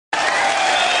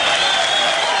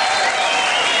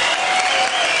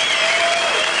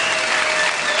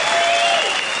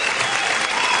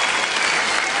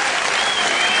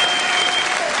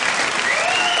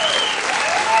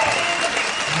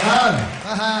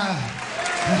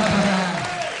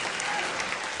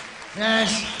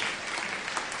Yes.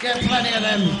 Get plenty of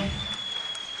them.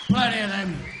 Plenty of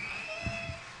them.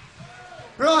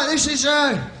 Right, this is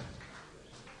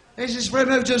for him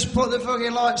who just put the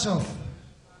fucking lights off.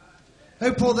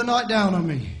 Who pulled the night down on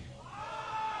me?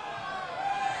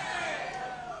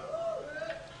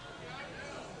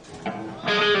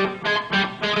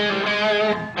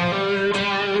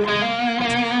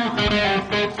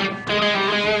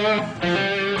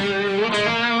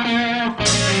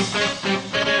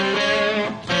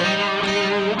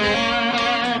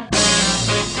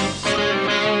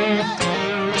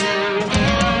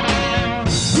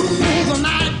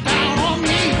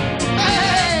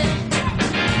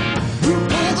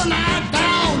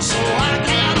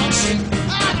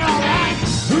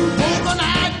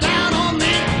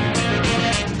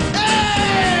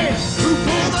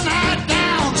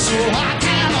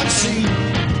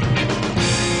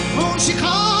 She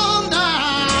come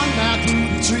down through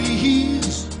the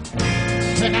trees,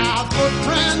 pick out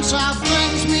footprints of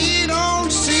things we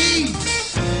don't see.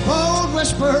 Cold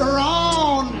whisper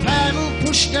on, paddle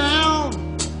push down,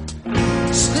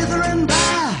 slithering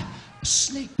by, a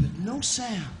snake but no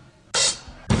sound.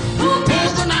 Who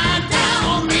pulled the night down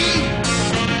on me?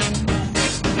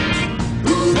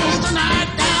 Who pulled the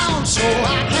night down so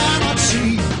I cannot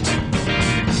see?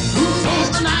 Who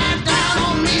pulled the night down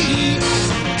on me?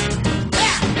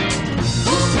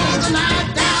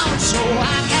 So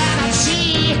I cannot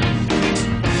see.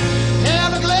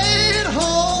 Everglade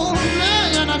hole,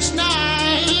 million it's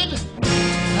night.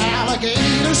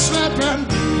 Alligator slipping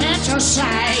into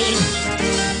sight.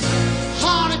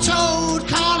 Horny toad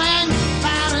calling.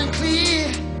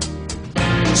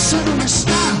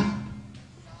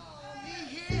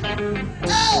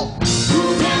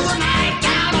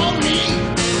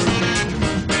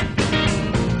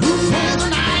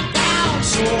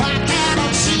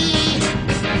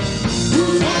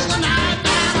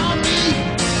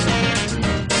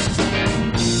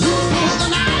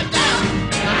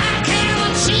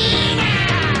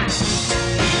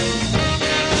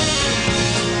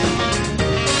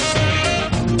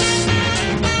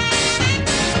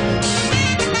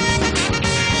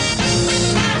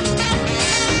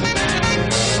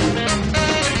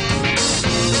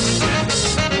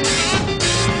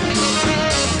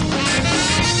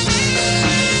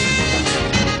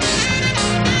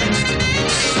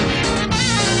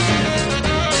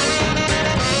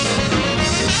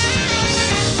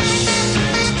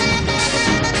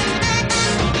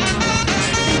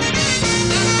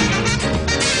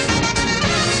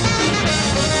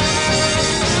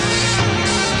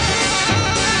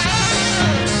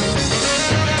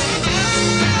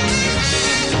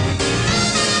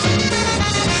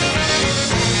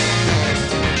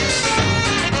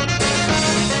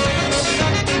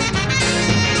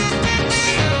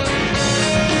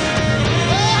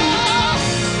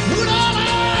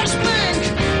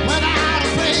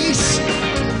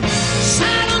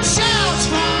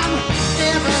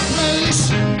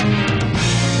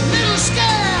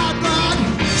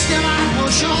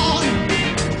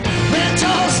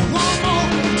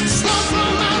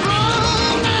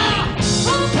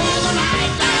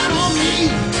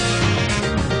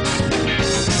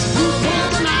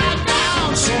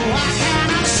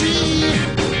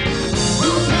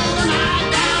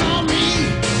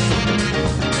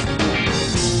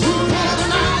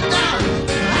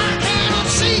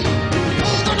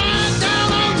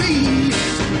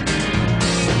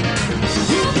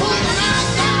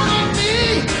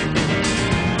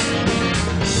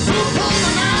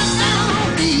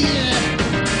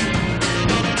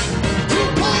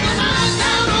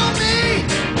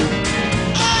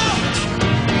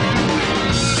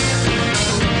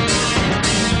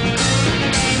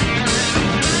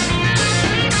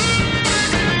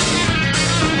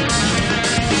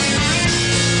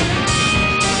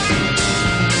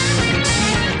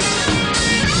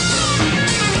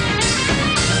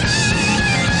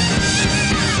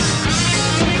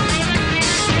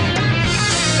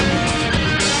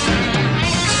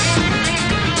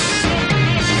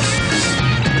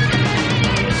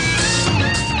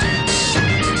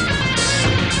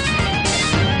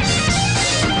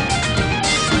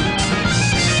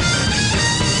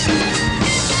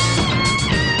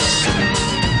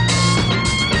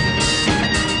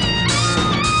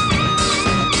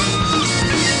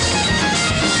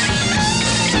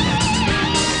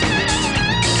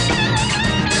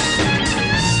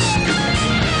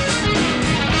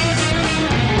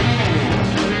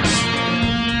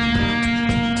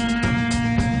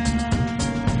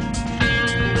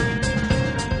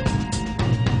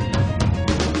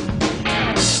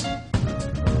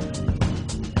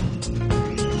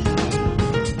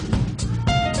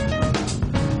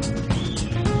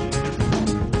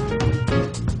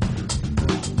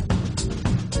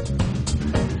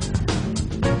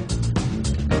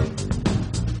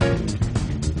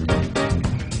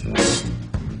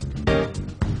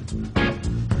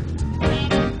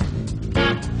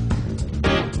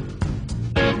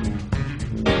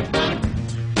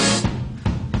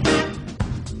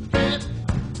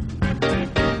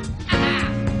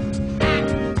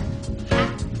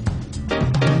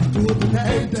 the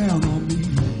night down on me?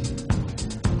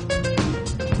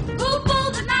 Who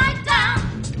pulled the night down?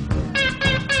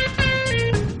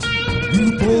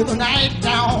 You pull the night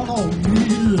down on me.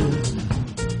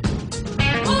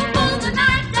 Who pulled the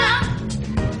night down?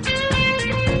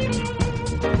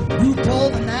 You pull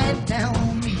the night down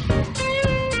on me.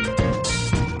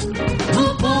 Who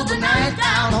pulled the night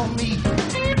down? On me.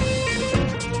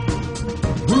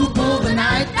 Who pulled the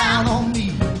night down on me?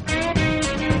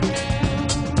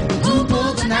 Who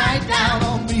pulled the night down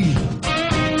on me?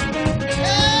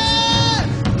 Yeah!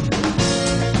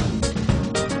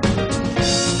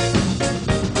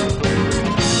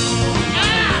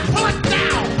 Ah, pull it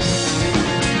down!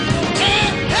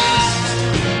 Yeah, yeah!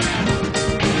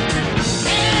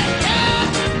 Yeah, yeah!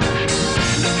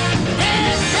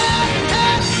 Yeah, yeah,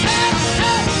 yeah, yeah,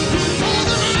 yeah! Who pulled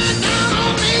the night down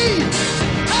on me?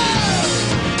 Oh!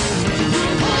 Who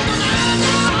pulled the night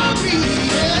down on me?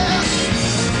 Yeah!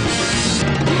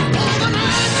 Who pulled the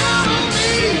night down on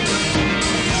me?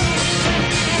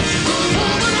 Who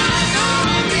pulled the night down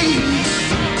on me?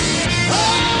 Oh!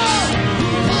 Who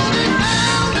pulled it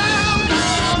down, down,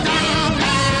 down, down,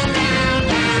 down,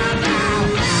 down, down,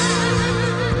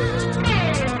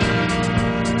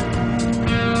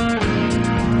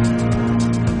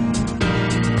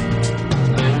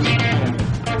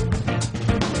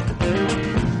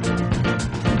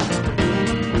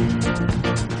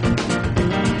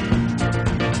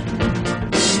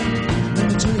 Let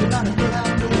me tell you about a girl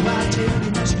I know. I tell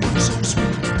you that she looks so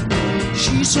sweet.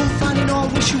 She's so fine, you know,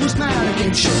 I wish she was mine. I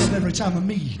get shook up every time I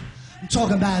meet. I'm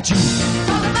talking about you.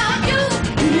 Talk about you,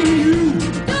 You.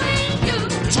 doing you,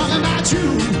 Talking about you.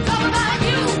 talk about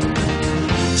you.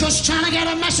 Just trying to get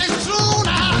a message through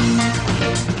now.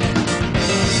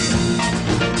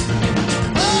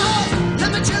 Oh,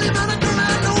 let me tell you about a girl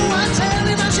I know. I tell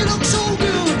you that she looks so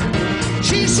good.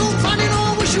 She's so fine, you know,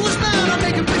 I wish she was mine. I'm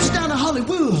making pictures down to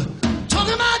Hollywood.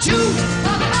 Talking about you.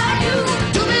 Talk about you,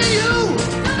 To me, you.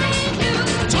 doing you,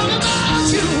 Talking about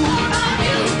you. talk about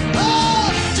you.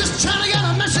 Oh, just trying to get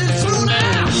a message through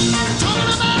now.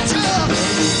 Talking about you.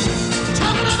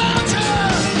 Talking about you.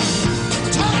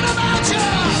 Talking about you.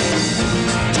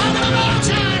 Talking about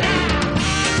you now.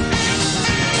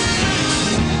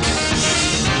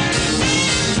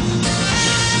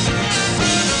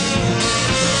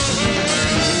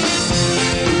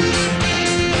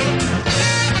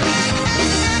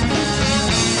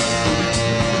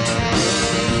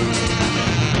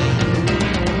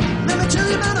 Let me tell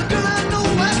you about a girl I know.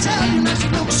 I tell you that she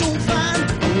looks so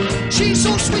fine. She's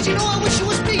so sweet, you know, I wish she was